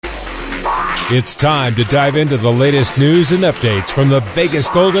It's time to dive into the latest news and updates from the Vegas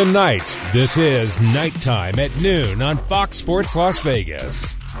Golden Knights. This is Nighttime at noon on Fox Sports Las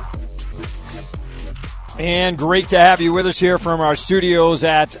Vegas. And great to have you with us here from our studios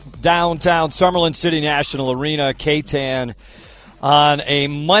at downtown Summerlin City National Arena, K-Tan. On a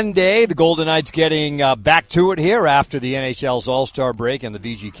Monday, the Golden Knights getting back to it here after the NHL's All-Star break and the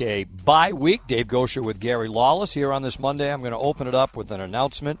VGK bye week. Dave Gosher with Gary Lawless here on this Monday. I'm going to open it up with an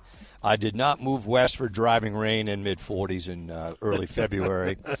announcement. I did not move west for driving rain in mid-40s in early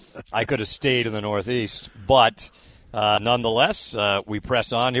February. I could have stayed in the Northeast, but nonetheless, we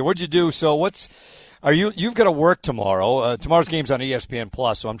press on here. What'd you do? So you've got to work tomorrow. Tomorrow's game's on ESPN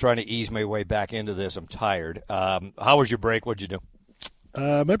Plus, so I'm trying to ease my way back into this. I'm tired. How was your break? What'd you do?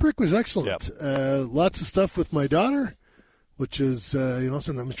 My break was excellent. Yep. Lots of stuff with my daughter, which is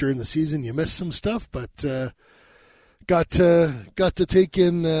sometimes during the season you miss some stuff, but got to take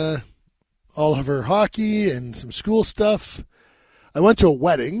in all of her hockey and some school stuff. I went to a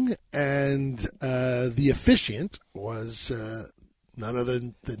wedding, and the officiant was none other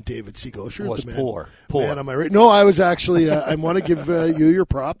than David C. Gosher. Was the man, poor. Man on my right. No, I was actually. I want to give you your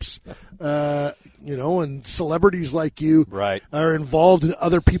props. And celebrities like you are involved in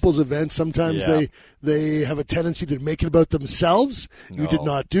other people's events. Sometimes they have a tendency to make it about themselves. No, you did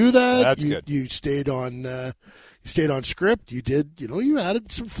not do that. That's good. You stayed on. You stayed on script. You did. You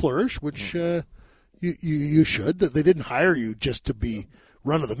added some flourish, which you should. They didn't hire you just to be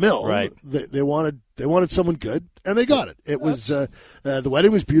run of the mill. Right. They wanted someone good, and they got it. It was the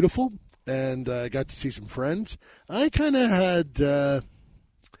wedding was beautiful, and I got to see some friends. I kind of had.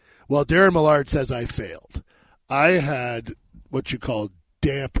 Darren Millard says I failed. I had what you call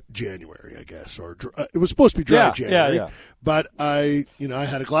damp January, I guess, or it was supposed to be dry January. Yeah. But I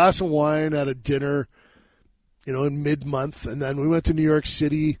had a glass of wine at a dinner, in mid-month, and then we went to New York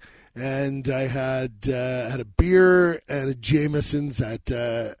City, and I had a beer and a Jameson's at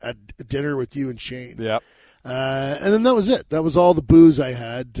dinner with you and Shane. Yep. And then that was it. That was all the booze I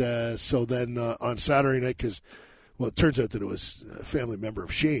had. So then on Saturday night, because it turns out that it was a family member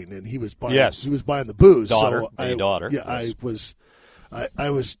of Shane, and he was buying the booze. Daughter. Yeah, yes. I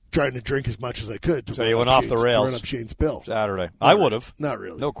was trying to drink as much as I could. So you went off the rails. To run up Shane's bill. Saturday. I would have. Not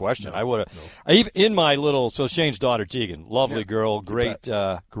really. No question. No, I would have. No. Even in my so Shane's daughter, Tegan, lovely girl, great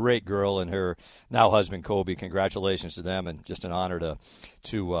girl, and her now husband, Kobe. Congratulations to them, and just an honor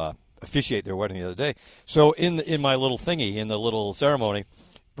to officiate their wedding the other day. So in my little thingy, in the little ceremony,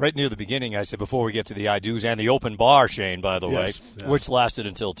 right near the beginning, I said, before we get to the I-dos and the open bar, Shane, by the way, which lasted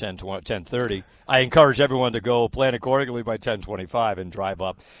until 10:30, I encourage everyone to go plan accordingly by 10:25 and drive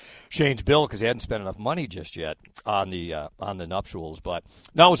up Shane's bill because he hadn't spent enough money just yet on the nuptials. But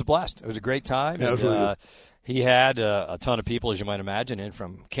no, it was a blast. It was a great time. Yeah, it was really good. He had a ton of people, as you might imagine, in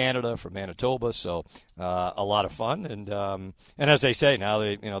from Canada, from Manitoba, so a lot of fun. And as they say now,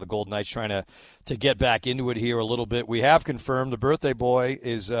 the Golden Knights trying to get back into it here a little bit. We have confirmed the birthday boy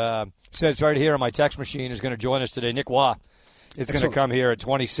says right here on my text machine is going to join us today. Nick Hague is going to come here at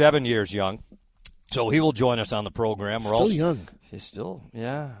 27 years young, so he will join us on the program. Young. He's still,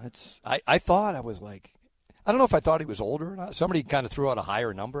 yeah. I thought I was like. I don't know if I thought he was older or not. Somebody kind of threw out a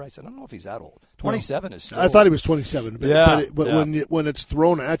higher number. I said, I don't know if he's that old. 27 is still. I thought he was 27. But, but when it's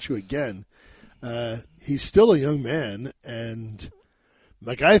thrown at you again, he's still a young man. And,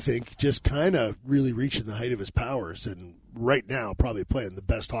 I think just kind of really reaching the height of his powers. And right now, probably playing the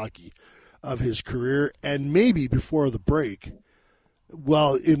best hockey of his career. And maybe before the break,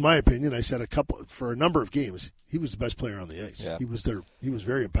 well, in my opinion, I said for a number of games, he was the best player on the ice. Yeah. He was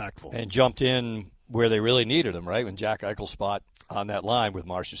very impactful. And jumped in where they really needed him, right? When Jack Eichel's spot on that line with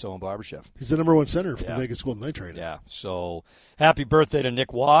Marchessault and Barbashev. He's the number one center for the Vegas Golden Knights right now. Yeah, so happy birthday to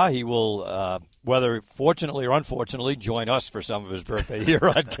Nick Hague. He will, whether fortunately or unfortunately, join us for some of his birthday here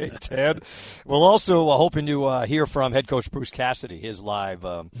on K-Tan. We'll also hoping to hear from head coach Bruce Cassidy, his live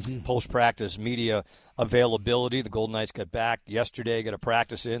post-practice media availability. The Golden Knights got back yesterday, got a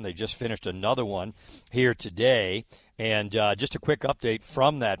practice in. They just finished another one here today. And just a quick update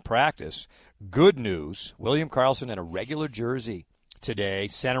from that practice. Good news, William Karlsson in a regular jersey today,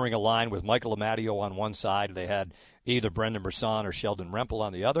 centering a line with Michael Amadio on one side. They had either Brendan Brisson or Sheldon Rempel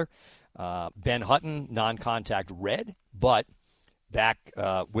on the other. Ben Hutton, non-contact red, but back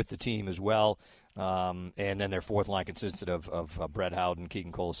with the team as well. And then their fourth line consisted of Brett Howden,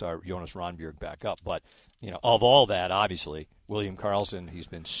 Keegan Colasar, Jonas Ronbjerg back up. But, of all that, obviously, William Karlsson, he's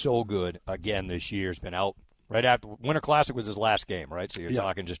been so good again this year. He's been out right after Winter Classic was his last game, right? So you're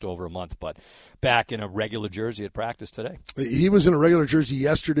talking just over a month, but back in a regular jersey at practice today. He was in a regular jersey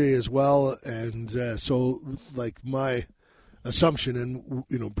yesterday as well, and so my assumption,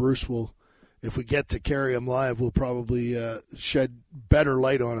 and Bruce will if we get to carry him live, we'll probably shed better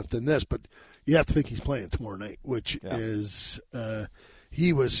light on it than this. But you have to think he's playing tomorrow night, which is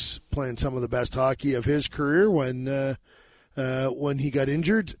he was playing some of the best hockey of his career when he got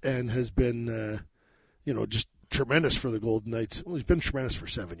injured, and has been just tremendous for the Golden Knights. Well, he's been tremendous for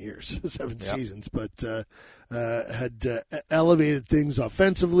 7 years, seasons, but had elevated things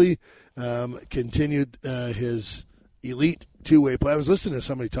offensively, continued his elite two-way play. I was listening to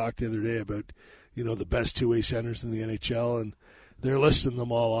somebody talk the other day about, the best two-way centers in the NHL, and they're listing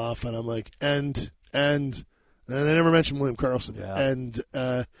them all off, and I'm like, and they never mentioned William Karlsson. Yeah. And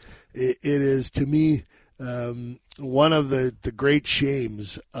it is, to me, one of the great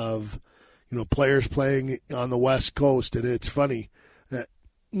shames of players playing on the West Coast. And it's funny,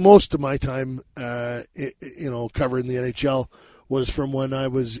 most of my time, covering the NHL was from when I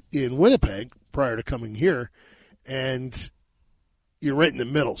was in Winnipeg prior to coming here, and you're right in the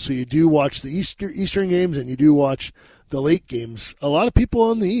middle. So you do watch the Eastern games, and you do watch the late games. A lot of people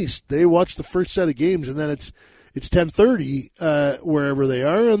on the East, they watch the first set of games, and then it's 10:30 wherever they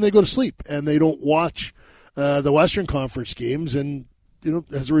are, and they go to sleep, and they don't watch the Western Conference games. And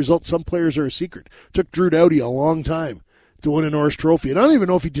as a result, some players are a secret. It took Drew Doughty a long time to win a Norris Trophy, and I don't even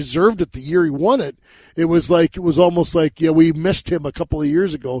know if he deserved it the year he won it. It was almost like, we missed him a couple of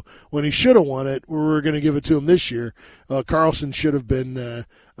years ago when he should have won it. We're going to give it to him this year. Karlsson should have been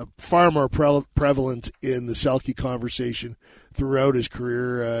far more prevalent in the Selke conversation throughout his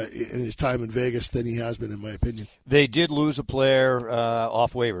career in his time in Vegas than he has been, in my opinion. They did lose a player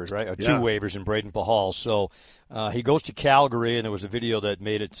off waivers, right? Two Yeah. waivers in Braden Pahal. So he goes to Calgary, and there was a video that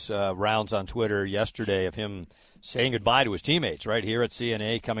made its rounds on Twitter yesterday of him saying goodbye to his teammates right here at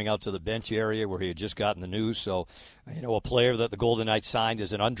CNA, coming out to the bench area where he had just gotten the news. So, a player that the Golden Knights signed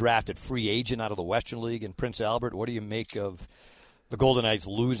as an undrafted free agent out of the Western League in Prince Albert. What do you make of the Golden Knights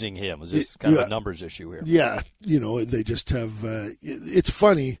losing him? Is this kind of a numbers issue here? Yeah, they just have it's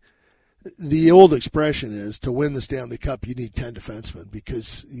funny. The old expression is, to win the Stanley Cup, you need 10 defensemen,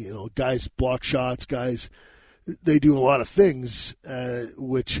 because, guys block shots, guys, they do a lot of things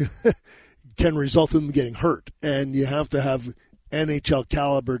which can result in them getting hurt. And you have to have NHL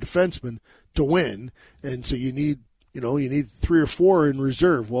caliber defensemen to win. And so you need 3 or 4 in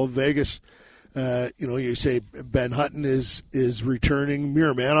reserve. Well, Vegas, you say Ben Hutton is returning.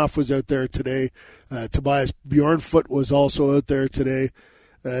 Miramanoff was out there today. Tobias Bjornfoot was also out there today.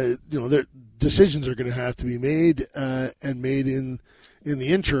 Their decisions are going to have to be made and made in the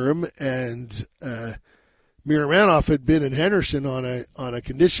interim. And Miramanoff had been in Henderson on a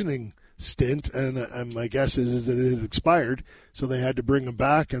conditioning stint, and my guess is that it had expired, so they had to bring him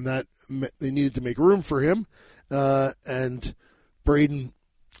back, and that they needed to make room for him. And Braden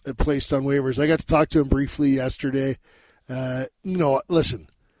placed on waivers. I got to talk to him briefly yesterday. Listen,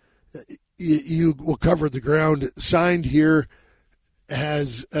 you will cover the ground. Signed here,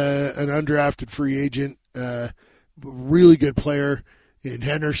 has an undrafted free agent, really good player in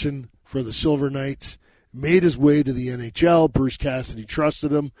Henderson for the Silver Knights. Made his way to the NHL. Bruce Cassidy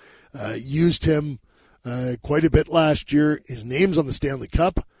trusted him, used him quite a bit last year. His name's on the Stanley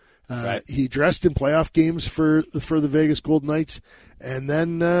Cup. Right. He dressed in playoff games for the Vegas Golden Knights. And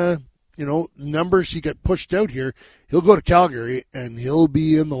then, numbers, he got pushed out here. He'll go to Calgary, and he'll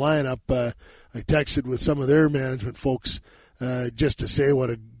be in the lineup. I texted with some of their management folks just to say what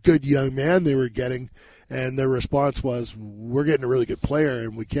a good young man they were getting. And their response was, we're getting a really good player,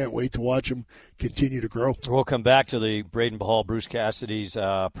 and we can't wait to watch him continue to grow. We'll come back to the Braden Pahal, Bruce Cassidy's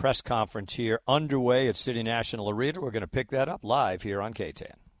press conference here underway at City National Arena. We're going to pick that up live here on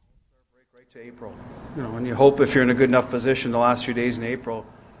KTAN. Right to April. And you hope if you're in a good enough position the last few days in April,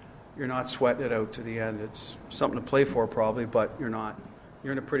 you're not sweating it out to the end. It's something to play for probably, but you're not.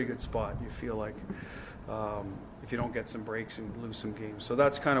 You're in a pretty good spot, you feel like, if you don't get some breaks and lose some games. So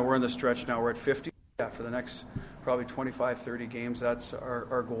that's kind of, we're in the stretch now. We're at 50. Yeah, for the next probably 25, 30 games, that's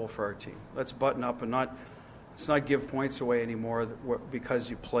our goal for our team. Let's button up and let's not give points away anymore because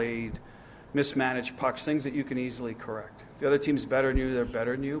you played mismanaged pucks, things that you can easily correct. If the other team's better than you, they're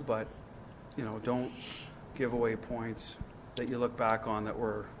better than you, but don't give away points that you look back on that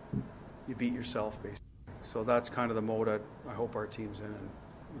you beat yourself, basically. So that's kind of the mode I hope our team's in, and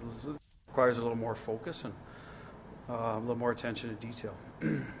it requires a little more focus and a little more attention to detail.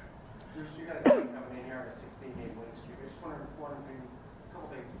 Bruce, you got a team coming in here on a 16-game winning streak. I just want to inform you a couple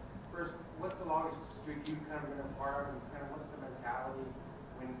things. First, what's the longest streak you've kind of been a part of, and kind of what's the mentality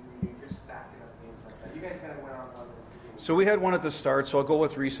when you're just stacking up games like that? You guys kind of went on the games. So we had one at the start, so I'll go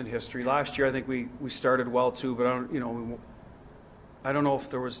with recent history. Last year, I think we started well too, but I don't know if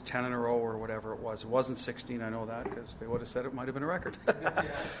there was 10 in a row or whatever it was. It wasn't 16, I know that, because they would have said it might have been a record.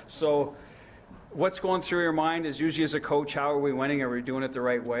 So What's going through your mind is usually as a coach, how are we winning? Are we doing it the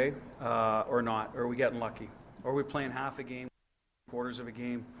right way or not? Or are we getting lucky? Or are we playing half a game, quarters of a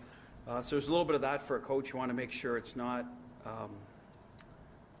game? So there's a little bit of that for a coach. You want to make sure it's not,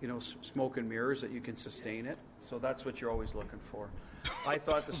 smoke and mirrors, that you can sustain it. So that's what you're always looking for. I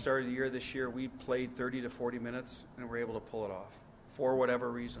thought at the start of the year this year we played 30 to 40 minutes and were able to pull it off for whatever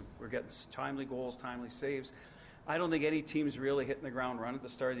reason. We're getting timely goals, timely saves. I don't think any team's really hitting the ground running at the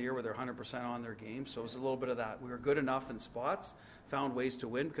start of the year where they're 100% on their game. So it was a little bit of that. We were good enough in spots, found ways to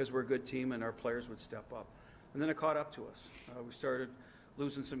win because we're a good team and our players would step up. And then it caught up to us. We started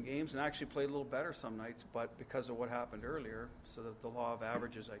losing some games and actually played a little better some nights, but because of what happened earlier, so that the law of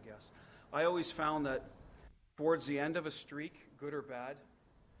averages, I guess. I always found that towards the end of a streak, good or bad,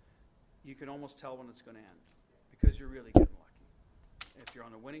 you can almost tell when it's going to end because you're really getting lucky. If you're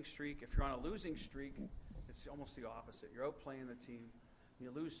on a winning streak, if you're on a losing streak, it's almost the opposite. You're outplaying the team. And you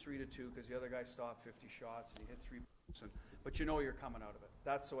lose 3-2 because the other guy stopped 50 shots and you hit 3 points, but you know you're coming out of it.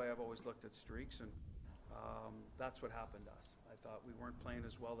 That's the way I've always looked at streaks, and that's what happened to us. I thought we weren't playing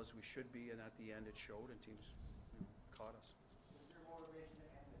as well as we should be, and at the end it showed, and teams caught us. Is there motivation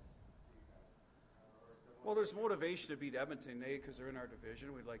to end this for you guys? Well, there's motivation to beat Edmonton, because they're in our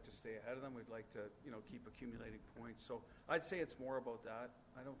division. We'd like to stay ahead of them. We'd like to, keep accumulating points. So I'd say it's more about that.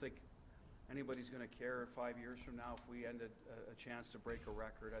 I don't think anybody's going to care 5 years from now if we ended a chance to break a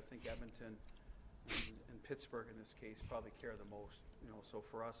record. I think Edmonton and Pittsburgh in this case probably care the most. So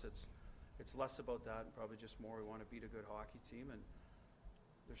for us, it's less about that and probably just more we want to beat a good hockey team. And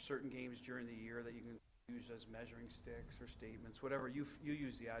there's certain games during the year that you can use as measuring sticks or statements, whatever. You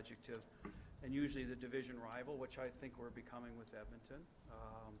use the adjective. And usually the division rival, which I think we're becoming with Edmonton,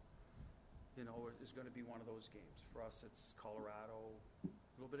 is going to be one of those games. For us, it's Colorado, a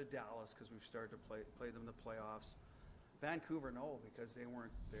little bit of Dallas because we've started to play them in the playoffs. Vancouver, no, because they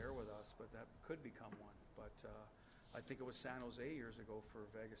weren't there with us, but that could become one. But I think it was San Jose years ago for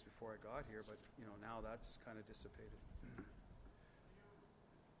Vegas before I got here, but now that's kind of dissipated.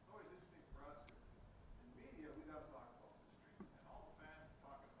 It's always interesting for us. In media, we got to talk about the streak, and all the fans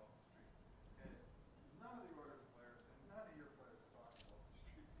talk about the streak. And none of the Oilers players and none of your players talk about the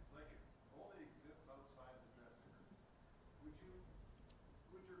streak. Like it only exists outside the dressing room.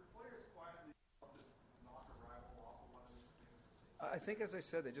 Would your players quietly just knock a rival off of one of these things? I think, as I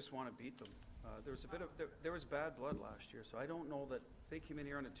said, they just want to beat them. There was bad blood last year, so I don't know that if they came in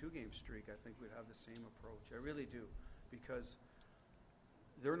here on a 2-game streak, I think we'd have the same approach. I really do, because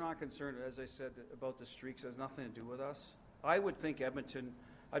they're not concerned, as I said, about the streaks. It has nothing to do with us. I would think Edmonton,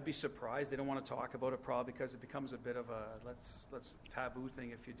 I'd be surprised. They don't want to talk about it probably because it becomes a bit of a let's taboo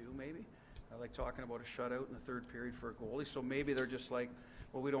thing if you do, maybe. I like talking about a shutout in the third period for a goalie, so maybe they're just like,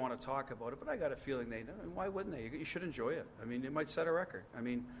 well, we don't want to talk about it, but I got a feeling why wouldn't they? You should enjoy it. I mean, it might set a record. I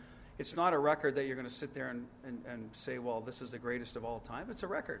mean, it's not a record that you're going to sit there and say, well, this is the greatest of all time. It's a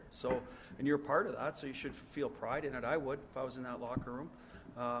record. So, and you're part of that, so you should feel pride in it. I would if I was in that locker room.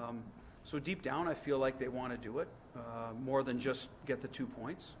 So deep down, I feel like they want to do it more than just get the 2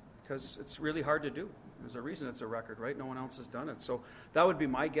 points, because it's really hard to do. There's a reason it's a record, right? No one else has done it. So that would be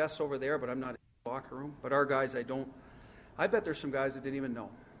my guess over there, but I'm not in the locker room. But our guys, I bet there's some guys that didn't even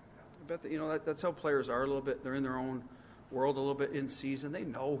know. I bet that, that's how players are a little bit. They're in their own world a little bit in season. They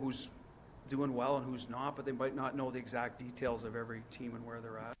know who's doing well and who's not, but they might not know the exact details of every team and where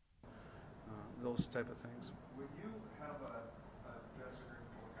they're at. Those type of things. When you have a dressing room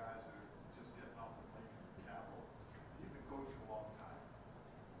full of guys that are just getting off the plane from the capital, you've been coaching a long time.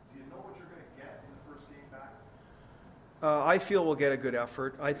 Do you know what you're going to get in the first game back? I feel we'll get a good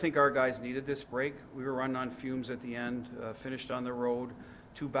effort. I think our guys needed this break. We were running on fumes at the end, finished on the road.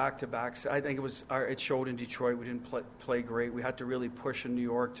 2 back-to-backs. I think it showed in Detroit. We didn't play great. We had to really push in New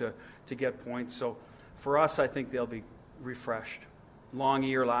York to get points. So for us, I think they'll be refreshed. Long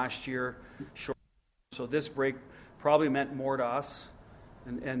year last year, short. So this break probably meant more to us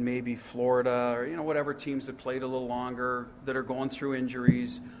and maybe Florida or whatever teams that played a little longer that are going through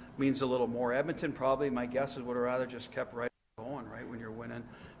injuries means a little more. Edmonton probably, my guess is, would have rather just kept right going, right, when you're winning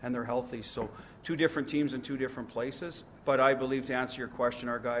and they're healthy. So 2 different teams in 2 different places. But I believe, to answer your question,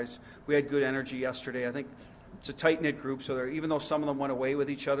 our guys, we had good energy yesterday. I think it's a tight-knit group, so even though some of them went away with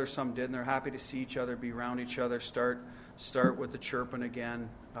each other, some didn't. They're happy to see each other, be around each other, start with the chirping again.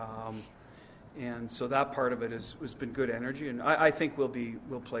 And so that part of it has been good energy. And I think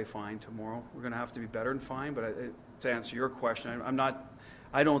we'll play fine tomorrow. We're going to have to be better than fine. But to answer your question,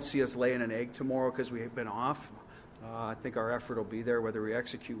 I don't see us laying an egg tomorrow because we've been off. I think our effort will be there, whether we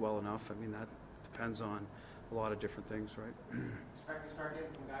execute well enough. I mean, that depends on a lot of different things, right? Expect to start getting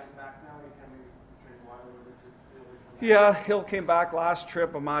some guys back now? You can maybe trade Wilder, Yeah, Hill came back last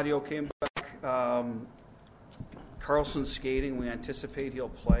trip. Amadio came back. Carlson's skating. We anticipate he'll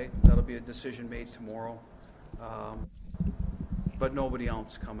play. That'll be a decision made tomorrow. But nobody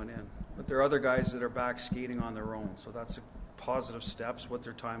else coming in. But there are other guys that are back skating on their own, so that's a positive steps. What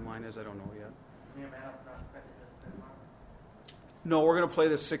their timeline is, I don't know yet. No, we're going to play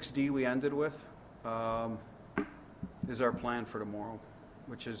the 6D we ended with. Is our plan for tomorrow,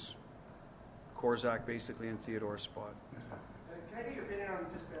 which is Korzak basically in Theodore's spot. Can I get your opinion on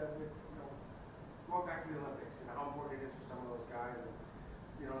just going back to the Olympics and how important it is for some of those guys? And,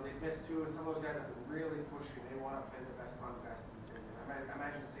 they've missed two, and some of those guys have been really pushing. They want to play the best on best. And I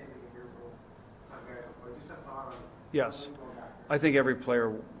imagine the same thing in your group. Some guys will play. Just a thought on yes. I think every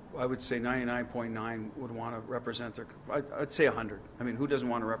player, I would say 99.9 would want to represent their. I'd say 100. I mean, who doesn't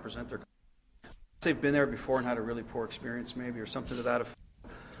want to represent their? They've been there before and had a really poor experience, maybe, or something to that effect.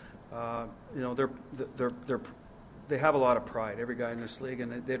 They have a lot of pride. Every guy in this league,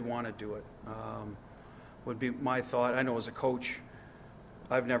 and they'd want to do it. Would be my thought. I know as a coach,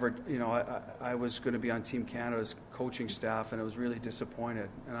 I've never, I was going to be on Team Canada's coaching staff, and I was really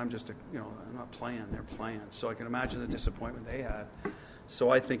disappointed. And I'm just, I'm not playing. They're playing, so I can imagine the disappointment they had. So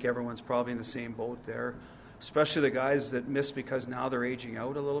I think everyone's probably in the same boat there. Especially the guys that miss because now they're aging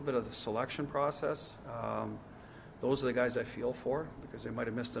out a little bit of the selection process. Those are the guys I feel for because they might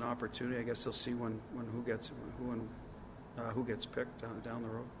have missed an opportunity. I guess they'll see who gets picked down the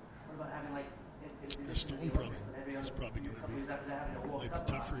road. What about having Stone probably is probably going to be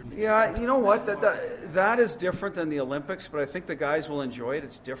tough for him. Yeah, you know what? That is different than the Olympics, but I think the guys will enjoy it.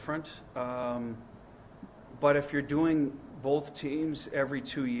 It's different. But if you're doing both teams every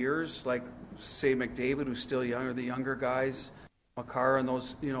 2 years, like say McDavid, who's still young, or the younger guys, Makar and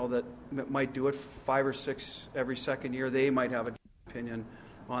those, that might do it 5 or 6 every second year, they might have an opinion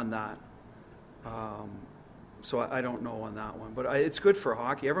on that. So I don't know on that one. But it's good for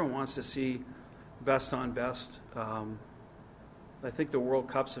hockey. Everyone wants to see best on best. I think the World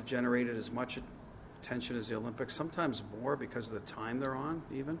Cups have generated as much attention as the Olympics, sometimes more because of the time they're on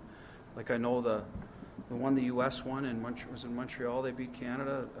even. Like I know the one the U.S. won was in Montreal. They beat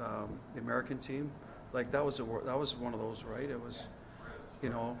Canada, the American team. Like that was one of those, right? It was,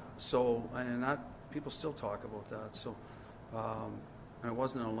 So and that people still talk about that. So and it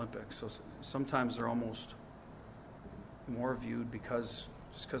wasn't an Olympics. So sometimes they're almost more viewed because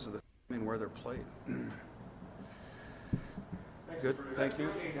of the where they're played. Good, thank you.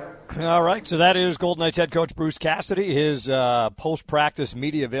 All right, so that is Golden Knights head coach Bruce Cassidy. His post-practice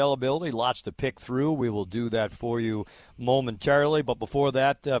media availability, lots to pick through. We will do that for you momentarily. But before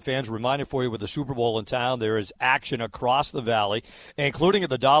that, fans, reminded for you with the Super Bowl in town, there is action across the valley, including at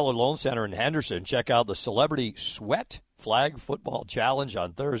the Dollar Loan Center in Henderson. Check out the Celebrity Sweat Flag Football Challenge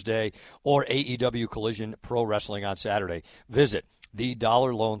on Thursday or AEW Collision Pro Wrestling on Saturday. Visit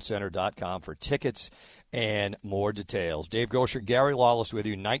thedollarloancenter.com for tickets and more details. Dave Gosher, Gary Lawless with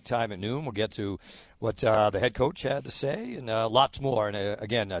you, nighttime at noon. We'll get to what the head coach had to say and lots more. And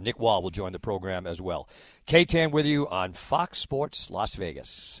again, Nick Wall will join the program as well. K-Tan with you on Fox Sports Las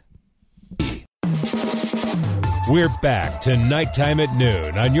Vegas. We're back to nighttime at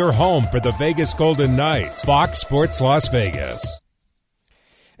noon on your home for the Vegas Golden Knights, Fox Sports Las Vegas.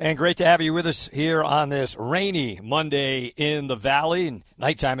 And great to have you with us here on this rainy Monday in the Valley. And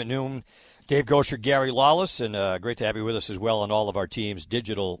nighttime at noon, Dave Gosher, Gary Lawless, and great to have you with us as well on all of our team's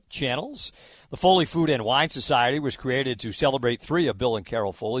digital channels. The Foley Food and Wine Society was created to celebrate 3 of Bill and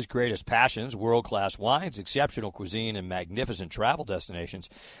Carol Foley's greatest passions: world-class wines, exceptional cuisine, and magnificent travel destinations.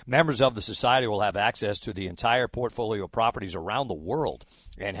 Members of the society will have access to the entire portfolio of properties around the world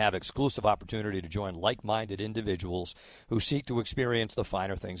and have exclusive opportunity to join like-minded individuals who seek to experience the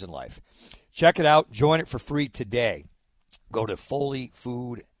finer things in life. Check it out. Join it for free today. Go to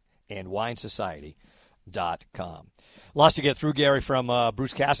FoleyFoodAndWineSociety.com. Lots to get through, Gary, from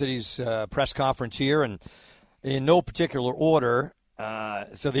Bruce Cassidy's press conference here, and in no particular order.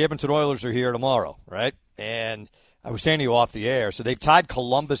 So the Edmonton Oilers are here tomorrow, right? And I was saying to you off the air, so they've tied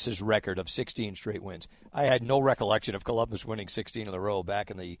Columbus's record of 16 straight wins. I had no recollection of Columbus winning 16 in a row back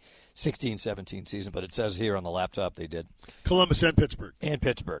in the 16-17 season, but it says here on the laptop they did. Columbus and Pittsburgh. And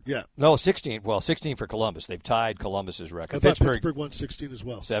Pittsburgh. Yeah. No, 16. Well, 16 for Columbus. They've tied Columbus's record. I thought Pittsburgh won 16 as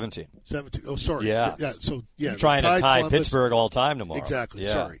well. 17. 17. Oh, sorry. Yeah. So, yeah. Trying to tie Columbus. Pittsburgh all time tomorrow. Exactly.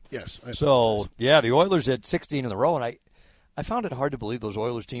 Yeah. Sorry. Yes. So, yeah, the Oilers at 16 in a row, and I found it hard to believe those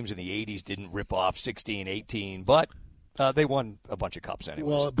Oilers teams in the 80s didn't rip off 16, 18, but they won a bunch of cups anyway.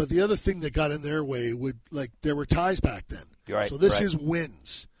 Well, but the other thing that got in their way there were ties back then. Right, so this is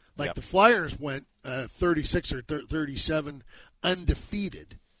wins. Like the Flyers went 36 or 37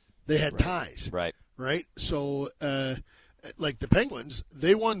 undefeated. They had ties. Right. So like the Penguins,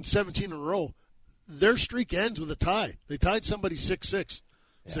 they won 17 in a row. Their streak ends with a tie. They tied somebody 6-6.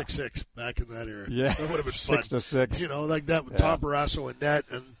 6-6 back in that era. Yeah, that would have been fun. 6-6. You know, like that with Tom Barrasso and Net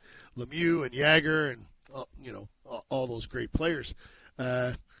and Lemieux and Jagger and all those great players.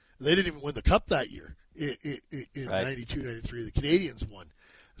 They didn't even win the Cup that year in 92-93. The Canadians won.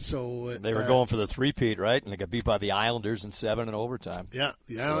 So they were going for the three-peat, right? And they got beat by the Islanders in 7 in overtime. Yeah,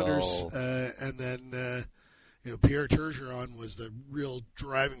 the Islanders, and then Pierre Turgeon was the real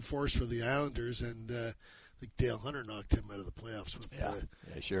driving force for the Islanders, and I think Dale Hunter knocked him out of the playoffs with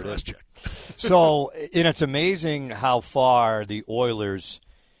sure cross did. check. So, and it's amazing how far the Oilers,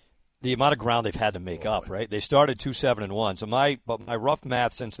 the amount of ground they've had to make up, right? They started 2-7-1. So my rough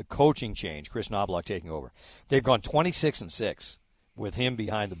math since the coaching change, Chris Knobloch taking over, they've gone 26-6 with him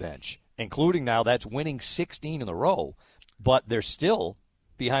behind the bench, including now that's winning 16 in a row, but they're still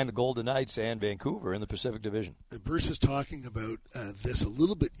behind the Golden Knights and Vancouver in the Pacific Division. Bruce was talking about this a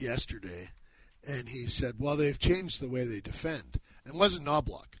little bit yesterday, and he said, well, they've changed the way they defend. And it wasn't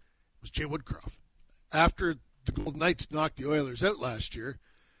Knobloch. It was Jay Woodcroft. After the Golden Knights knocked the Oilers out last year,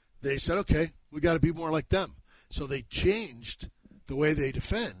 they said, okay, we got to be more like them. So they changed the way they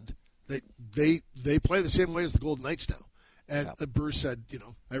defend. They play the same way as the Golden Knights now. And Bruce said,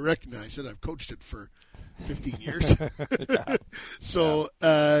 I recognize it. I've coached it for 15 years. So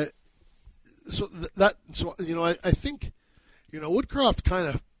I think, Woodcroft kind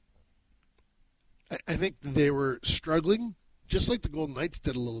of, I think they were struggling, just like the Golden Knights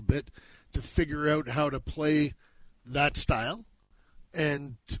did a little bit, to figure out how to play that style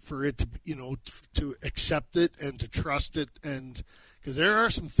and for it to, to accept it and to trust it. And because there are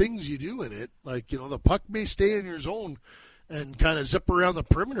some things you do in it, like, the puck may stay in your zone and kind of zip around the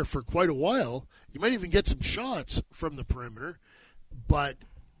perimeter for quite a while. You might even get some shots from the perimeter, but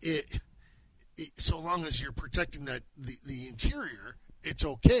it so long as you're protecting the interior, it's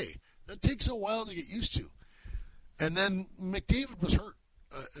okay. That takes a while to get used to. And then McDavid was hurt.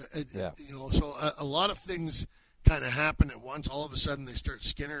 So a lot of things kind of happen at once. All of a sudden they start.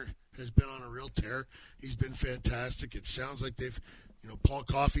 Skinner has been on a real tear. He's been fantastic. It sounds like they've, Paul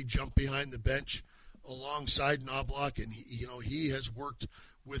Coffey jumped behind the bench alongside Knobloch, and he has worked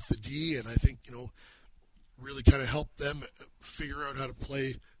with the D, and I think really kind of helped them figure out how to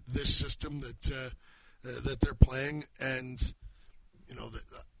play this system that they're playing. And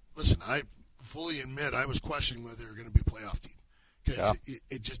listen, I fully admit I was questioning whether they were going to be a playoff team because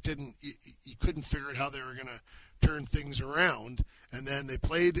it just didn't. You couldn't figure out how they were going to turn things around, and then they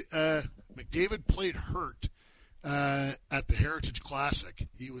played. McDavid played hurt. At the Heritage Classic,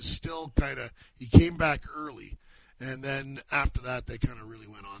 he was still he came back early, and then after that, they kind of really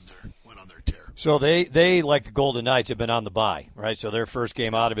went on their tear. So they like the Golden Knights have been on the bye, right? So their first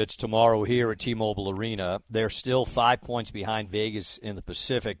game out of it's tomorrow here at T-Mobile Arena. They're still 5 points behind Vegas in the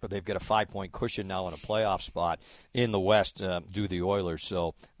Pacific, but they've got a 5-point cushion now in a playoff spot in the West due to the Oilers.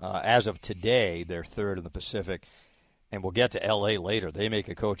 So as of today, they're third in the Pacific. And we'll get to L.A. later. They make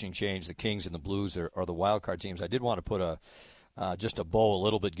a coaching change. The Kings and the Blues are the wild card teams. I did want to put just a bow a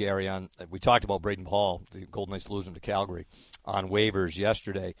little bit, Gary, on. We talked about Braden Paul. The Golden Knights lose him to Calgary on waivers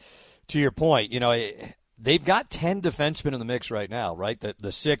yesterday. To your point, they've got 10 defensemen in the mix right now, right?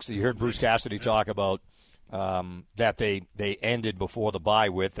 The six that you heard Bruce Cassidy talk about that they ended before the bye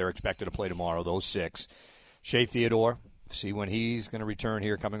with. They're expected to play tomorrow, those six. Shea Theodore. See when he's going to return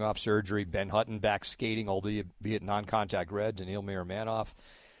here coming off surgery. Ben Hutton back skating, albeit non-contact Reds, and Ilmir Manoff.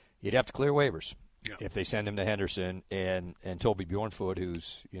 You'd have to clear waivers if they send him to Henderson and Toby Bjornfoot,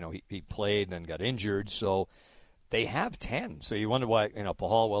 who's, he played and got injured. So they have 10. So you wonder why,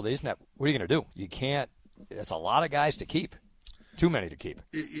 Pahal, well, isn't that, what are you going to do? You can't, that's a lot of guys to keep. Too many to keep.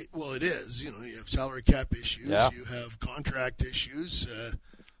 Well, it is. You have salary cap issues. Yeah. You have contract issues.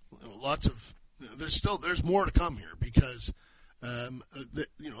 Lots of, there's more to come here because,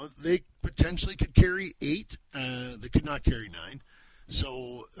 they potentially could carry 8. They could not carry 9.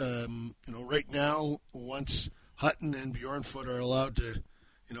 So, right now, once Hutton and Bjornfoot are allowed to,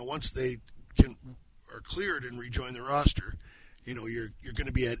 once they are cleared and rejoin the roster, you're going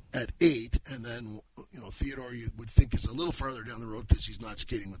to be at 8, and then, Theodore you would think is a little farther down the road because he's not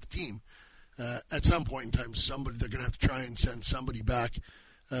skating with the team. At some point in time, they're going to have to try and send somebody back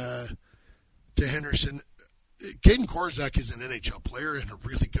to Henderson. Caden Korczak is an NHL player and a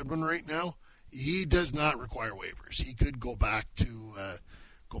really good one right now. He does not require waivers. He could go back to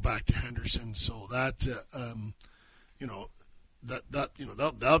Henderson. So that'll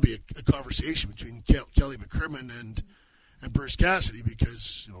be a conversation between Kelly McCrimmon and Bruce Cassidy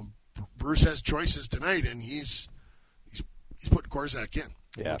because Bruce has choices tonight and he's putting Korczak in.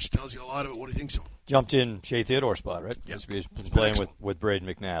 Yeah. Which tells you a lot about what he thinks of him. Jumped in Shea Theodore's spot, right? Yep. He's been playing with Braden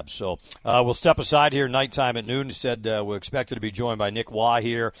McNabb. So we'll step aside here nighttime at noon. He said we're expected to be joined by Nick Hague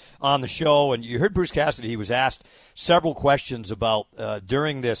here on the show. And you heard Bruce Cassidy. He was asked several questions about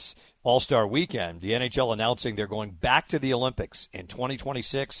during this All-Star weekend, the NHL announcing they're going back to the Olympics in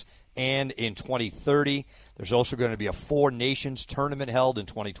 2026 and in 2030. There's also going to be a Four Nations tournament held in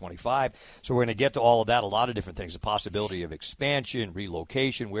 2025. So we're going to get to all of that, a lot of different things, the possibility of expansion,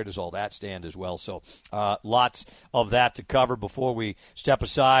 relocation, where does all that stand as well. So lots of that to cover. Before we step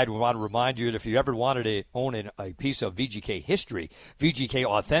aside, we want to remind you that if you ever wanted to own a piece of VGK history, VGK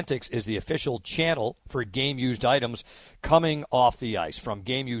Authentics is the official channel for game-used items coming off the ice, from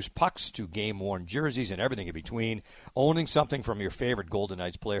game-used pucks to game-worn jerseys and everything in between. Owning something from your favorite Golden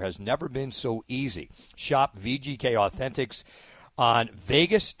Knights player has never been so easy. Shop VGK Authentics on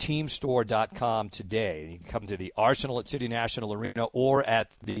VegasTeamStore.com today. You can come to the Arsenal at City National Arena or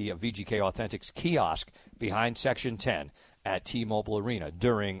at the VGK Authentics kiosk behind Section 10 at T-Mobile Arena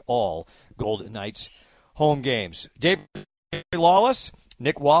during all Golden Knights home games. Dave Lawless,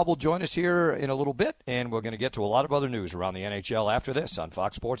 Nick Hague will join us here in a little bit, and we're going to get to a lot of other news around the NHL after this on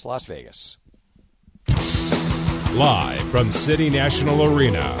Fox Sports Las Vegas. Live from City National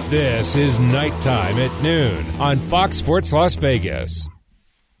Arena, this is Nighttime at Noon on Fox Sports Las Vegas.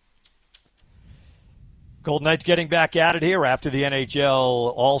 Golden Knights getting back at it here after the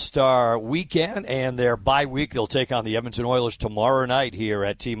NHL All-Star Weekend and their bye week. They'll take on the Edmonton Oilers tomorrow night here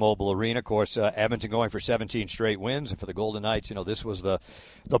at T-Mobile Arena. Of course, Edmonton going for 17 straight wins. And for the Golden Knights, this was the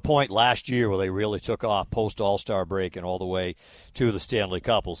point last year where they really took off post-All-Star break and all the way to the Stanley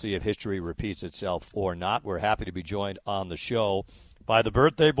Cup. We'll see if history repeats itself or not. We're happy to be joined on the show by the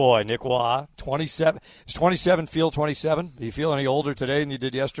birthday boy, Nick Hague, 27. Does 27 feel 27? Do you feel any older today than you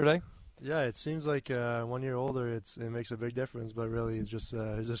did yesterday? Yeah, it seems like 1 year older. It makes a big difference, but really, it's just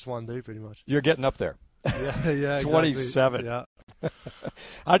one day, pretty much. You're getting up there. Yeah, 27. Exactly. Yeah.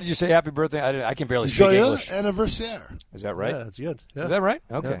 How did you say happy birthday? I can barely speak English. Joyeux anniversaire. Is that right? Yeah, that's good. Yeah. Is that right?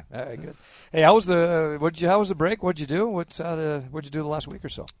 Okay, good. Hey, how was the break? What'd you do? What'd you do the last week or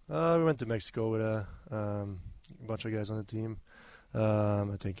so? We went to Mexico with a bunch of guys on the team.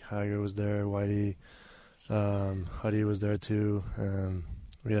 I think Hager was there, Whitey, Huddy was there too.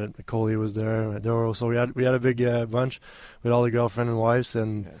 We had Coley was there. So we had a big bunch with all the girlfriend and wives,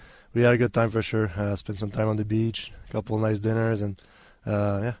 and we had a good time for sure. Spent some time on the beach, a couple of nice dinners, and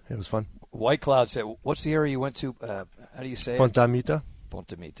it was fun. White Cloud said, "What's the area you went to? How do you say Ponta Mita.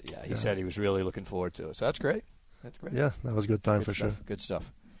 Ponta Mita. Yeah, he said he was really looking forward to it. So that's great. Yeah, that was a good time for sure. Good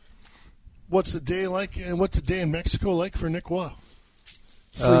stuff. What's the day like? And what's the day in Mexico like for Nick Hague?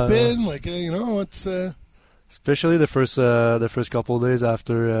 Sleep in, it's. Especially the first couple of days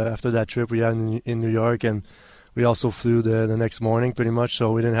after that trip we had in New York, and we also flew the next morning pretty much,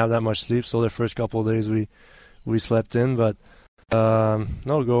 so we didn't have that much sleep. So the first couple of days we slept in, but go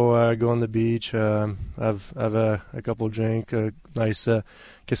on the beach, have a couple of drink, a nice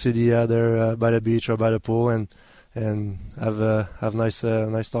quesadilla there by the beach or by the pool, and have nice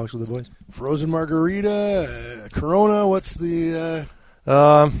talks with the boys. Frozen margarita, Corona. What's the?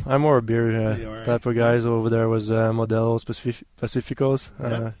 I'm more a beer type of guys. Over there was Modelos Pacificos.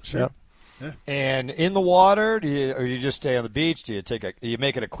 Sure. Yeah. And in the water, do you just stay on the beach? Do you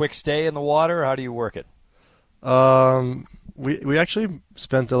make it a quick stay in the water? How do you work it? We actually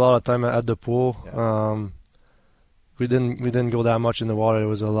spent a lot of time at the pool. Yeah. We didn't go that much in the water. There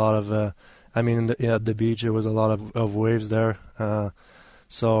was a lot of at the beach there was a lot of waves there.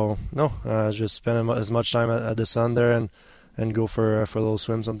 Just spend as much time at the sun there and go for a little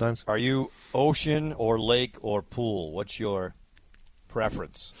swim sometimes. Are you ocean or lake or pool? What's your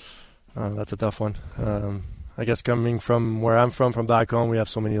preference? That's a tough one. I guess coming from where I'm from back home, we have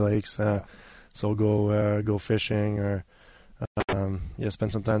so many lakes. So go fishing or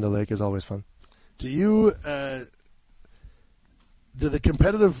spend some time in the lake is always fun. Do you do the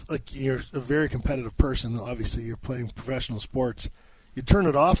competitive, you're a very competitive person, obviously you're playing professional sports. You turn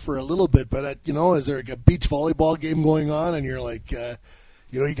it off for a little bit, but is there a beach volleyball game going on, and you're like,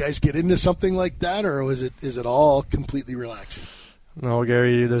 you guys get into something like that, or is it all completely relaxing? No,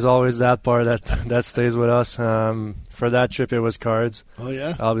 Gary, there's always that part that stays with us. For that trip, it was cards. Oh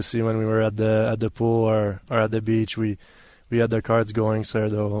yeah. Obviously, when we were at the pool or at the beach, we had the cards going,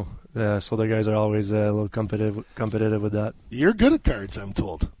 so the guys are always a little competitive with that. You're good at cards, I'm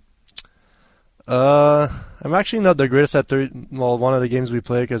told. I'm actually not the greatest at one of the games we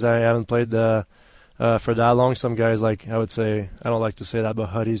play because I haven't played for that long. Some guys, I would say, I don't like to say that, but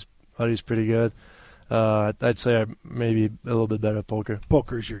Huddy's pretty good. I'd say I'm maybe a little bit better at poker.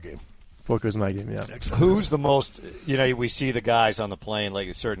 Poker's your game. Poker's my game, yeah. Excellent. Who's the most, we see the guys on the plane,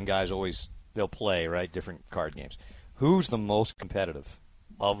 like certain guys always, they'll play, right, different card games. Who's the most competitive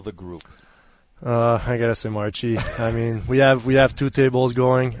of the group? I gotta say Marchie. I mean, we have 2 tables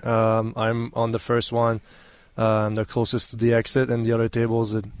going. I'm on the first one, the closest to the exit, and the other table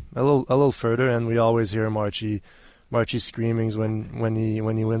is a little further. And we always hear Marchie screamings when he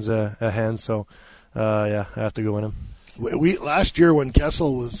wins a hand. So I have to go with him. We last year when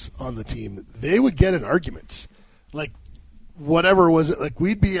Kessel was on the team, they would get in arguments, like whatever was it. Like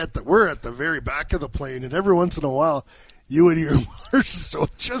we're at the very back of the plane, and every once in a while, you would hear Marchessault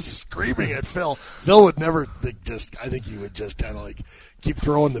just screaming at Phil. Phil would never I think he would just kind of like keep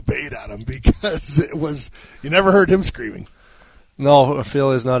throwing the bait at him because you never heard him screaming. No,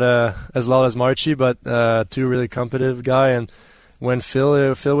 Phil is not as loud as Marchie, but 2 really competitive guy. And when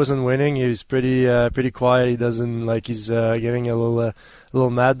Phil wasn't winning, he was pretty quiet. He doesn't he's getting a little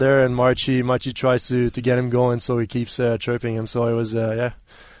mad there. And Marchie tries to get him going, so he keeps chirping him. So it was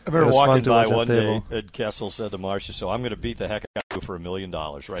I remember walking by one table. day, and Kessel said to Marcia, "So I'm going to beat the heck out of you for $1 million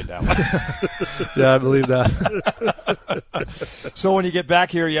right now." Yeah, I believe that. So when you get back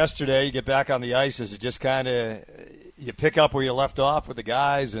here yesterday, you get back on the ice, is it just kind of you pick up where you left off with the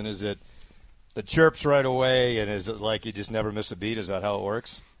guys, and is it the chirps right away, and is it like you just never miss a beat? Is that how it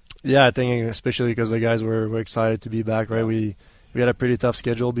works? Yeah, I think especially because the guys were excited to be back, right? We had a pretty tough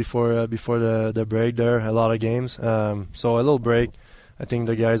schedule before the break there, a lot of games. So a little break. I think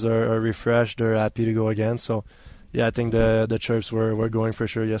the guys are refreshed. They're happy to go again. So, yeah, I think the chirps were going for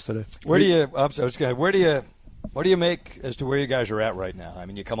sure yesterday. What do you make as to where you guys are at right now? I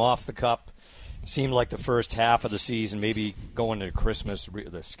mean, you come off the Cup. It seemed like the first half of the season, maybe going to Christmas,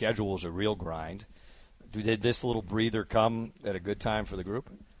 the schedule was a real grind. Did this little breather come at a good time for the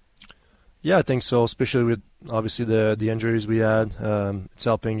group? Yeah, I think so, especially with obviously the injuries we had. It's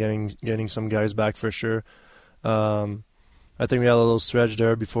helping getting some guys back for sure. I think we had a little stretch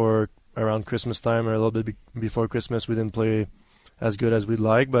there before around Christmas time, or a little bit before Christmas. We didn't play as good as we'd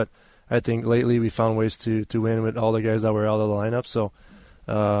like, but I think lately we found ways to win with all the guys that were out of the lineup. So,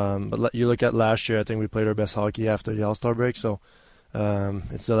 but you look at last year, I think we played our best hockey after the All-Star break. So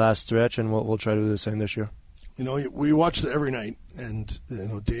it's the last stretch, and we'll try to do the same this year. We watch it every night, and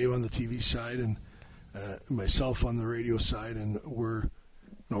Dave on the TV side and myself on the radio side, and we're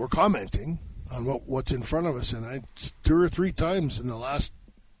commenting on what's in front of us. And 2 or 3 times in the last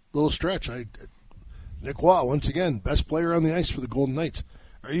little stretch, Nick Waugh, once again, best player on the ice for the Golden Knights.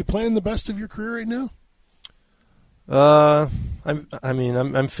 Are you playing the best of your career right now?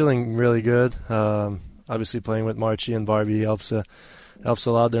 I'm feeling really good. Obviously, playing with Marchie and Barbie helps a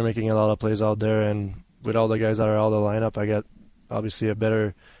lot. They're making a lot of plays out there, and with all the guys that are out of the lineup, I get obviously a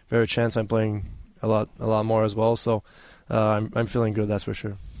better chance. I'm playing a lot more as well. So I'm feeling good, that's for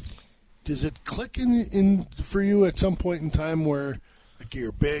sure. Does it click in for you at some point in time where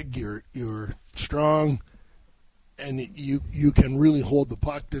you're big, you're strong, and you can really hold the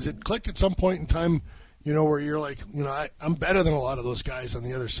puck? Does it click at some point in time, where you're like, I'm better than a lot of those guys on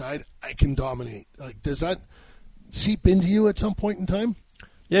the other side. I can dominate. Does that seep into you at some point in time?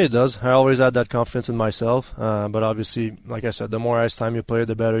 Yeah, it does. I always had that confidence in myself. But obviously, like I said, the more ice time you play,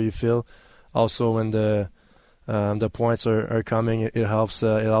 the better you feel. Also, when the points are coming, it helps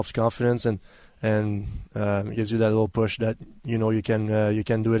confidence and it gives you that little push that you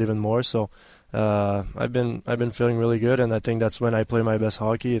can do it even more. So I've been feeling really good, and I think that's when I play my best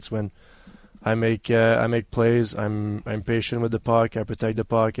hockey. It's when I make plays. I'm patient with the puck. I protect the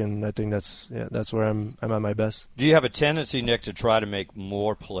puck, and I think that's where I'm at my best. Do you have a tendency, Nick, to try to make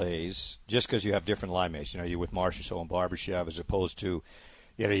more plays just because you have different line mates? You're with Marchessault and Barbashev as opposed to,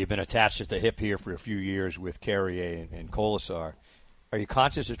 you've been attached at the hip here for a few years with Carrier and Colasar. Are you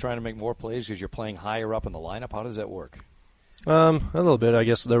conscious of trying to make more plays because you're playing higher up in the lineup? How does that work? A little bit. I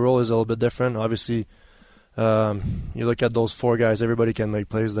guess the role is a little bit different. Obviously, you look at those 4 guys. Everybody can make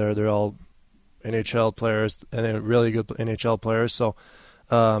plays there. They're all NHL players and really good NHL players. So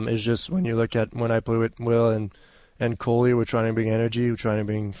it's just when I play with Will and Coley, we're trying to bring energy, we're trying to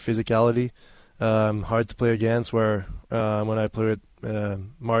bring physicality. Hard to play against. Where when I play with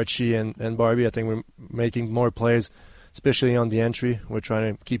Marchie and Barbie, I think we're making more plays, especially on the entry. We're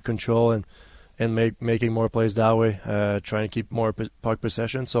trying to keep control and making more plays that way, trying to keep more puck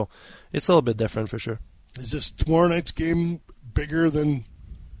possession. So it's a little bit different for sure. Is this tomorrow night's game bigger than,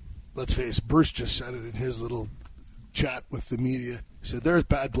 let's face it, Bruce just said it in his little chat with the media. He said there's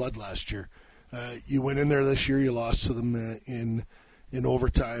bad blood last year. You went in there this year, you lost to them in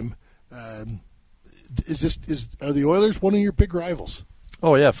overtime. Are the Oilers one of your big rivals?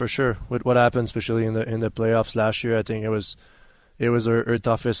 Oh yeah, for sure. With what happened, especially in the playoffs last year, I think it was it was our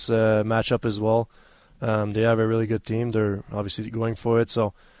toughest matchup as well. They have a really good team. They're obviously going for it.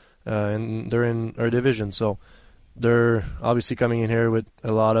 So, and they're in our division. So, they're obviously coming in here with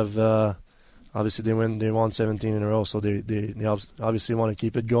a lot of. Obviously, they won 17 in a row. So they obviously want to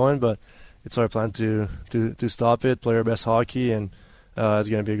keep it going. But it's our plan to stop it, play our best hockey, and it's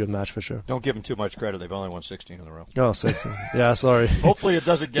going to be a good match for sure. Don't give them too much credit. They've only won 16 in a row. Oh, 16. Yeah, sorry. Hopefully it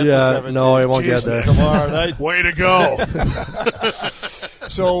doesn't get to 17. No, it won't get there. Tomorrow night. Way to go.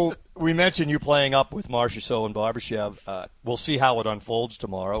 So we mentioned you playing up with Marchessault and Barbashev. We'll see how it unfolds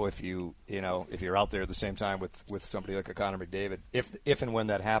tomorrow if you're out there at the same time with somebody like a Connor McDavid. If and when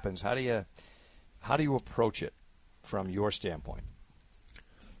that happens, how do you approach it from your standpoint?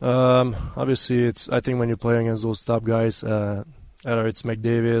 Obviously, I think when you're playing against those top guys, either it's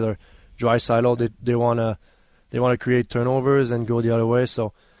McDavid or Draisaitl, they wanna create turnovers and go the other way.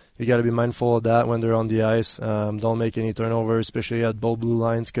 So you got to be mindful of that when they're on the ice. Don't make any turnovers, especially at both blue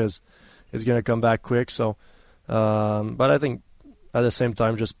lines, because it's gonna come back quick. So, but I think at the same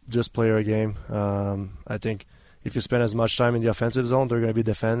time, just play our game. I think if you spend as much time in the offensive zone, they're gonna be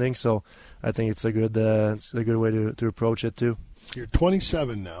defending. So I think it's a good way to approach it too. You're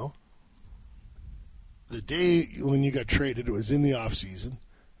 27 now. The day when you got traded, it was in the off season.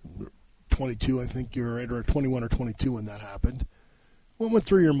 22, I think you were right, or 21 or 22 when that happened. What went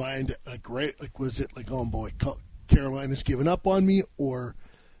through your mind? Was it like, oh boy, Carolina's given up on me, or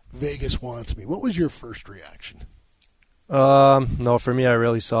Vegas wants me? What was your first reaction? No, for me, I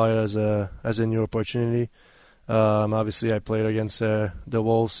really saw it as a new opportunity. Obviously, I played against the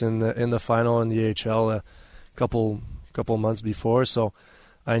Wolves in the final in the AHL a couple months before, so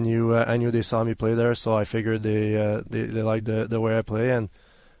I knew they saw me play there. So I figured they liked the way I play, and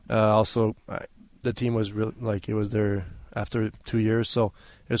also the team was really, like, it was there after 2 years, so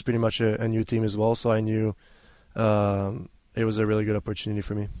it was pretty much a new team as well. So I knew it was a really good opportunity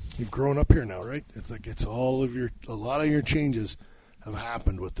for me. You've grown up here now, right? It's like a lot of your changes have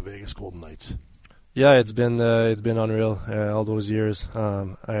happened with the Vegas Golden Knights. Yeah, it's been unreal all those years.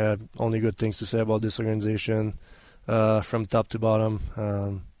 I had only good things to say about this organization from top to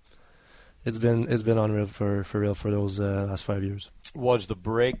bottom. It's been unreal for real for those last 5 years. Was the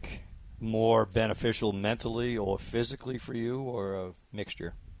break more beneficial mentally or physically for you, or a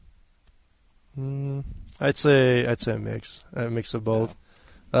mixture? I'd say a mix of both.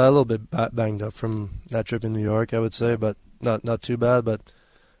 A little bit banged up from that trip in New York, I would say, but not too bad. But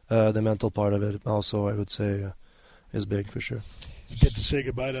the mental part of it also, I would say, is big for sure. Did you get to say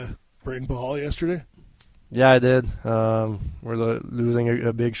goodbye to Braden Pahal yesterday? Yeah, I did. We're losing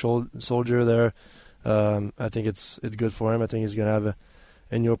a big soldier there. I think it's good for him. I think he's going to have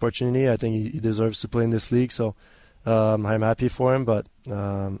a new opportunity. I think he deserves to play in this league. So I'm happy for him, but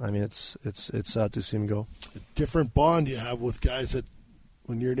it's sad to see him go. A different bond you have with guys that,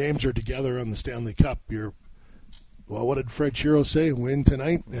 when your names are together on the Stanley Cup, what did Fred Shero say? Win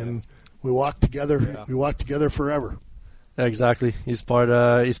tonight, and we walk together. Yeah. We walk together forever. Yeah, exactly. He's part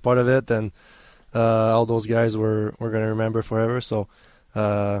of it, and all those guys we're going to remember forever. So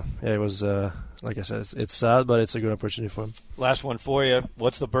it was like I said, it's sad, but it's a good opportunity for him. Last one for you.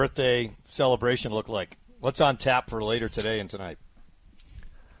 What's the birthday celebration look like? What's on tap for later today and tonight?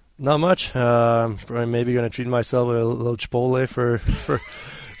 Not much. Probably maybe going to treat myself with a little Chipotle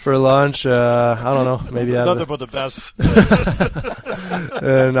for lunch. I don't know. Maybe nothing but the best.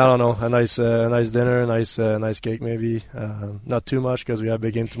 And I don't know. A nice dinner, a nice cake maybe. Not too much because we have a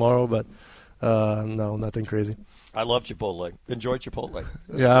big game tomorrow, but no, nothing crazy. I love Chipotle. Enjoy Chipotle.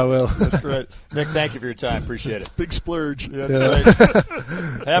 Yeah, I will. That's great. Nick, thank you for your time. Appreciate it. Big splurge. Yeah, that's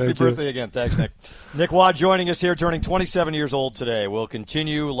right. Happy birthday again. Thanks, Nick. Nick Waugh joining us here, turning 27 years old today. We'll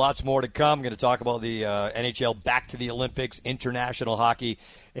continue. Lots more to come. We're going to talk about the NHL back to the Olympics, international hockey,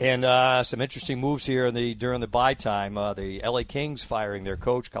 and some interesting moves here during the bye time. The LA Kings firing their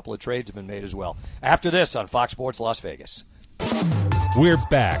coach. A couple of trades have been made as well. After this on Fox Sports Las Vegas. We're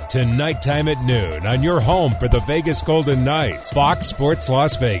back to Nighttime at Noon on your home for the Vegas Golden Knights, Fox Sports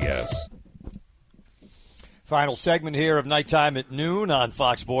Las Vegas. Final segment here of Nighttime at Noon on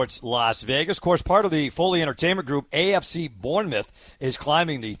Fox Sports Las Vegas. Of course, part of the Foley Entertainment Group, AFC Bournemouth, is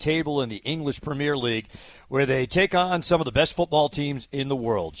climbing the table in the English Premier League, where they take on some of the best football teams in the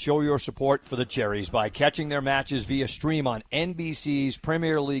world. Show your support for the Cherries by catching their matches via stream on NBC's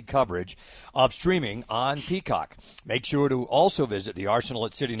Premier League coverage of streaming on Peacock. Make sure to also visit the Arsenal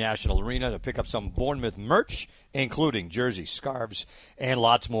at City National Arena to pick up some Bournemouth merch, including jerseys, scarves, and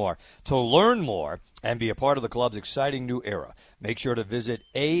lots more. To learn more and be a part of the club's exciting new era, make sure to visit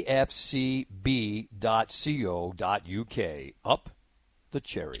afcb.co.uk. Up the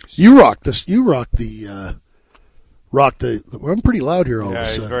Cherries. You rock this. You rock the rock the. I'm pretty loud here all of a Yeah,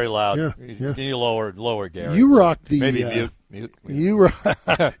 sudden. he's very loud. Yeah. Can you lower, Gary? You rock the. Maybe mute. You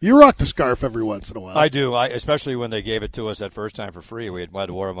rock the scarf every once in a while. I do, especially when they gave it to us that first time for free. We had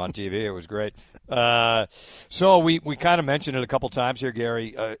wore them on TV. It was great. So we kind of mentioned it a couple times here,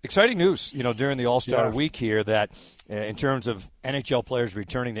 Gary. Exciting news, during the All-Star week here that in terms of NHL players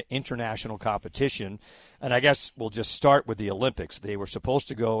returning to international competition, and I guess we'll just start with the Olympics. They were supposed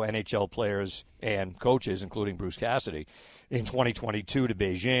to go, NHL players and coaches, including Bruce Cassidy, in 2022 to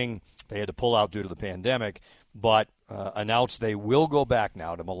Beijing. They had to pull out due to the pandemic, but announced they will go back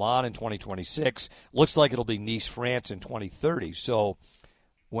now to Milan in 2026. Looks like it'll be Nice, France in 2030. So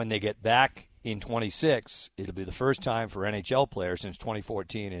when they get back in 26, it'll be the first time for NHL players since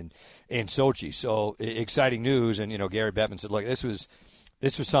 2014 in Sochi. So exciting news. And, Gary Bettman said, look, this was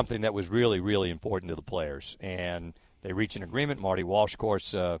something that was really, really important to the players. And they reached an agreement. Marty Walsh, of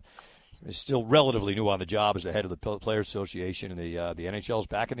course, is still relatively new on the job as the head of the Players Association, and the NHL's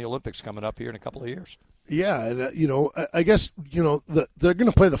back in the Olympics coming up here in a couple of years. Yeah, and I guess they're going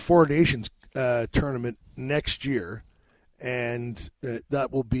to play the Four Nations tournament next year, and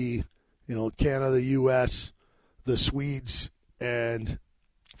that will be Canada, the U.S., the Swedes, and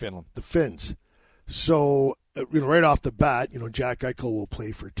Finland, the Finns. So right off the bat, Jack Eichel will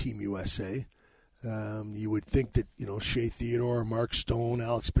play for Team USA. You would think that Shea Theodore, Mark Stone,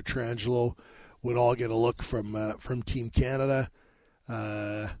 Alex Pietrangelo would all get a look from Team Canada.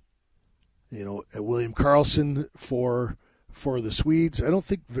 William Karlsson for the Swedes. I don't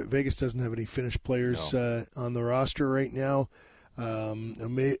think Vegas doesn't have any Finnish players on the roster right now.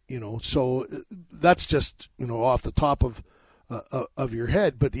 So that's just off the top of your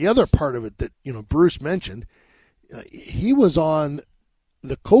head. But the other part of it that Bruce mentioned, he was on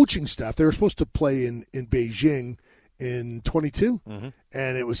the coaching staff. They were supposed to play in Beijing in 22,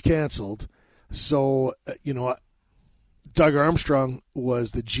 and it was canceled. So Doug Armstrong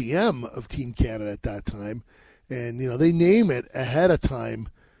was the GM of Team Canada at that time, and they name it ahead of time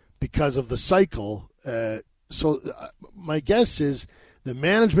because of the cycle. So my guess is the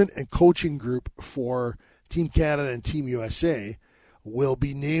management and coaching group for Team Canada and Team USA will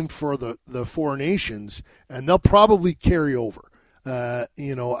be named for the Four Nations, and they'll probably carry over.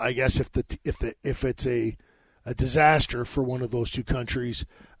 I guess if it's a disaster for one of those two countries,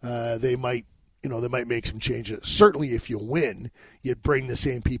 they might make some changes. Certainly, if you win, you'd bring the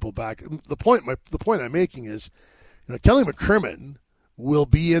same people back. The point I'm making is, Kelly McCrimmon will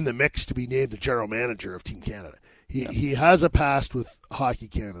be in the mix to be named the general manager of Team Canada. He has a past with Hockey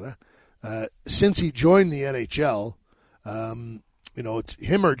Canada. Since he joined the NHL, it's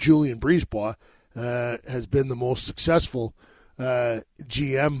him or Julien Brisebois has been the most successful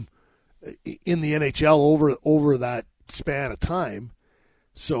GM in the NHL over that span of time.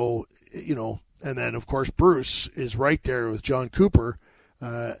 So, and then, of course, Bruce is right there with John Cooper,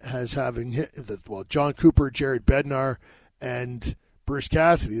 John Cooper, Jared Bednar, and Bruce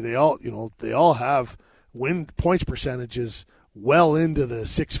Cassidy. They all have win points percentages well into the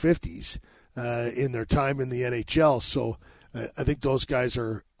 650s in their time in the NHL. So I think those guys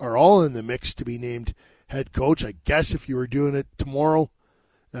are all in the mix to be named head coach. I guess if you were doing it tomorrow,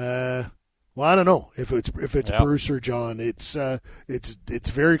 I don't know if it's Bruce or John. It's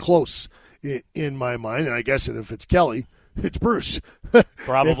very close in my mind, and I guess if it's Kelly, it's Bruce.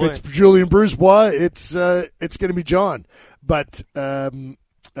 Probably. If it's Julien Brisebois, it's going to be John. But I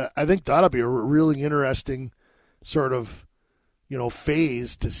think that'll be a really interesting sort of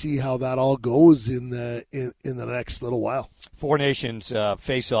phase to see how that all goes in the next little while. Four Nations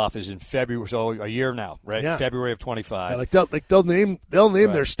face-off is in February, so a year now, right? Yeah. February of 25. Yeah, they'll name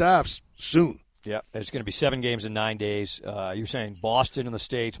their staffs soon. Yeah, it's going to be 7 games in 9 days. You're saying Boston in the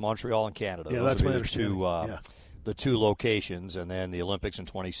States, Montreal in Canada. Yeah, Those that's will my be understanding. the two locations, and then the Olympics in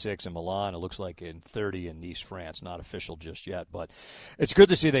 26 in Milan. It looks like in 30 in Nice, France. Not official just yet, but it's good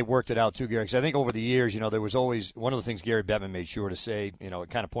to see they worked it out too, Gary. Because I think over the years, there was always one of the things Gary Bettman made sure to say,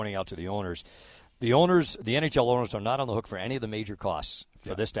 kind of pointing out to the owners. The NHL owners are not on the hook for any of the major costs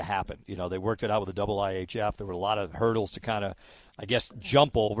for this to happen. They worked it out with the double IHF. There were a lot of hurdles to kind of, I guess,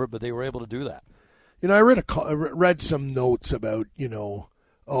 jump over, but they were able to do that. I read some notes about, look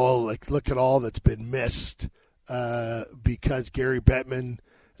at all that's been missed because Gary Bettman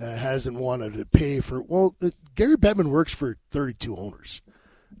hasn't wanted to pay for. Well, Gary Bettman works for 32 owners.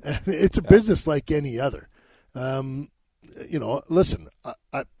 It's a business like any other. Listen,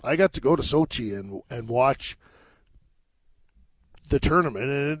 I got to go to Sochi and watch the tournament,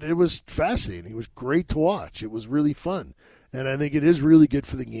 and it was fascinating. It was great to watch. It was really fun, and I think it is really good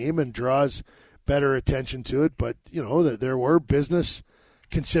for the game and draws better attention to it. But there were business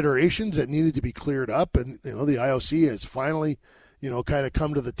considerations that needed to be cleared up, and the IOC has finally kind of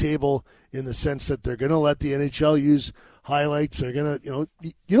come to the table in the sense that they're going to let the NHL use highlights. They're going to,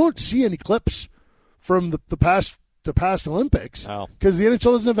 you don't see any clips from the past Olympics because the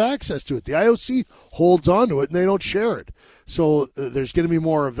NHL doesn't have access to it. The IOC holds on to it and they don't share it. So there's going to be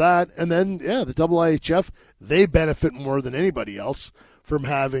more of that. And then, the IIHF, they benefit more than anybody else from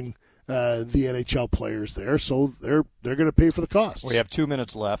having the NHL players there, so they're going to pay for the costs. We have 2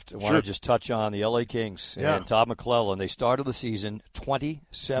 minutes left. I want to just touch on the LA Kings and Todd McClellan. They started the season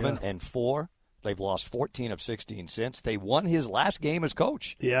 27-4. They've lost 14 of 16 since. They won his last game as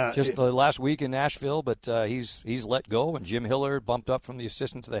coach. Just the last week in Nashville, but he's let go, and Jim Hiller bumped up from the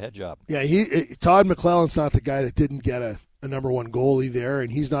assistant to the head job. Yeah, Todd McClellan's not the guy that didn't get a number one goalie there, and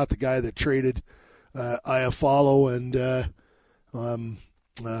he's not the guy that traded Iafallo and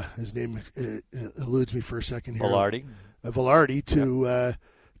his name eludes me for a second here. Velarde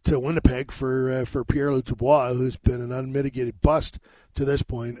to Winnipeg for Pierre-Luc Dubois, who's been an unmitigated bust to this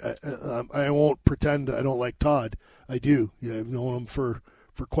point. I won't pretend I don't like Todd. I do. I've known him for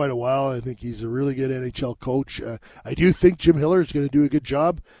quite a while. I think he's a really good NHL coach. I do think Jim Hiller is going to do a good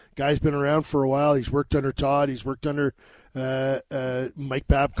job. Guy's been around for a while. He's worked under Todd. He's worked under Mike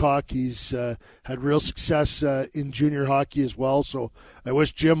Babcock. He's had real success in junior hockey as well. So I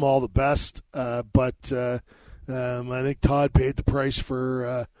wish Jim all the best. But I think Todd paid the price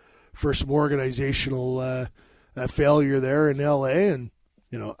for some organizational failure there in L.A. And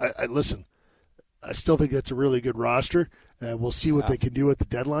I listen. I still think that's a really good roster. We'll see what they can do at the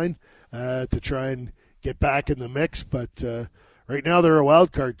deadline to try and get back in the mix. But right now they're a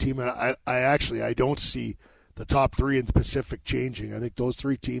wild card team, and I don't see the top three in the Pacific changing. I think those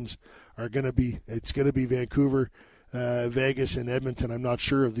three teams are going to be. It's going to be Vancouver, Vegas, and Edmonton. I'm not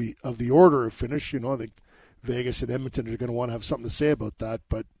sure of the order of finish. I think Vegas and Edmonton are going to want to have something to say about that,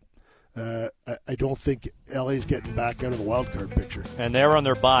 but I don't think LA's getting back out of the wild card picture. And they're on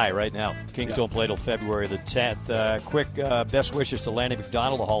their bye right now. Kings don't play till February the 10th. Quick best wishes to Lanny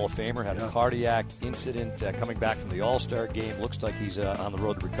McDonald, the Hall of Famer. Had a cardiac incident coming back from the All-Star game. Looks like he's on the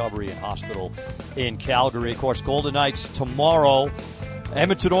road to recovery in hospital in Calgary. Of course, Golden Knights tomorrow.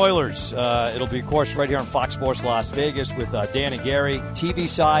 Edmonton Oilers. It'll be, of course, right here on Fox Sports Las Vegas with Dan and Gary. TV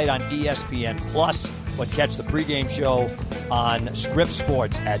side on ESPN+. But catch the pregame show on Scripps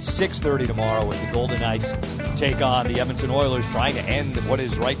Sports at 6:30 tomorrow as the Golden Knights take on the Edmonton Oilers, trying to end what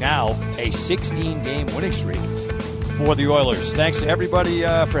is right now a 16-game winning streak for the Oilers. Thanks to everybody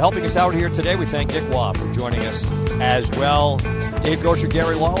for helping us out here today. We thank Nick Waugh for joining us as well. Dave Gosher,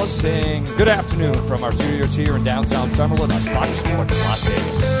 Gary Lawless saying good afternoon from our studios here in downtown Summerlin on Fox Sports Las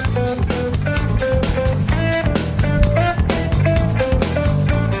Vegas.